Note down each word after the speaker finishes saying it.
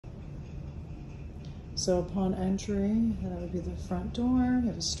So upon entry, that would be the front door. You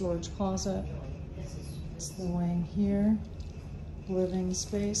have a storage closet. It's the wing here. Living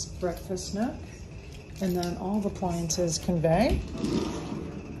space, breakfast nook. And then all the appliances convey.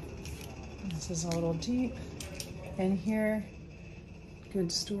 This is a little deep. And here,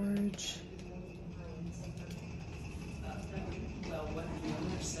 good storage. Well, what the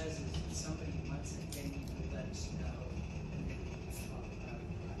owner says is if somebody wants it, they need to let us know, and then we can talk about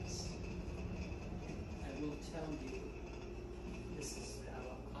the price. I will tell you, this is how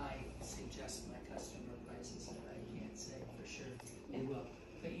I suggest my customer prices, and I can't say for sure they will.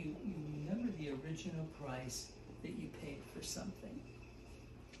 But you remember the original price that you paid for something.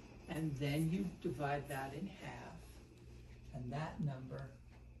 And then you divide that in half, and that number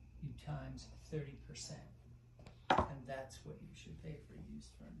you times 30%. And that's what you should pay for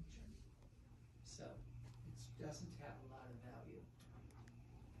used furniture. So it doesn't have a lot of value.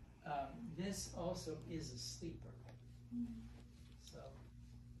 This also is a sleeper. So,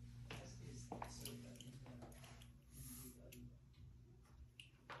 as is the sofa in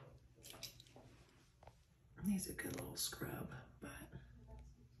the Needs a good little scrub, but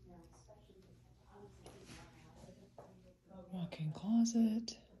walk-in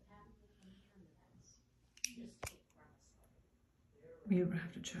closet. You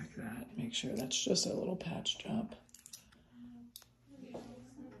have to check that, make sure that's just a little patched up. They came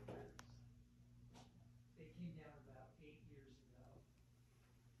down about 8 years ago,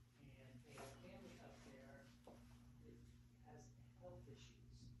 and they have a family up there that has health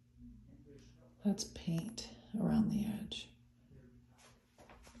issues, and there's no. That's paint around the edge.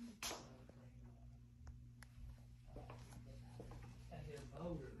 And their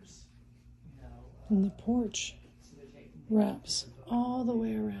voters, you know. And the porch So they're taking wraps all the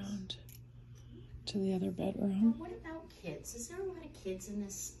way around to the other bedroom. What about kids? Is there a lot of kids in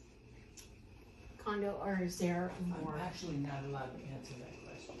this condo, or is there more? I'm actually not allowed to answer that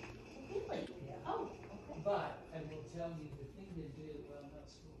question. Really? Yeah. Oh, okay. But I will tell you the thing to do, well, no,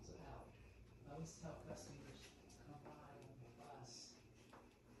 school's out. I always tell customers, come by on the bus.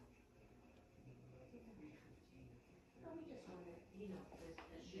 3:15. Well, we just wondered, you know,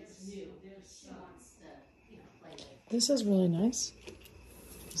 it's new. She wants to, you know, play with. This is really nice,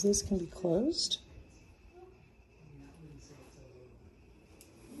 because this can be closed. I mean, I wouldn't say it's over.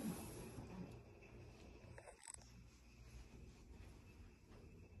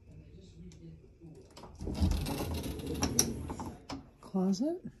 And they just redid the pool.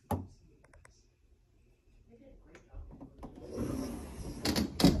 Closet.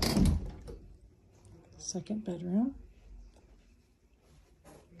 Second bedroom.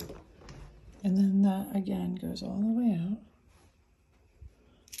 And then that again goes all the way out.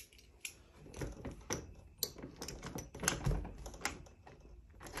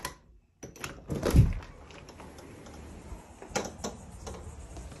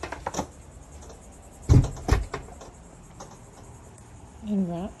 And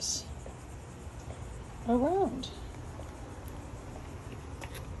wraps around.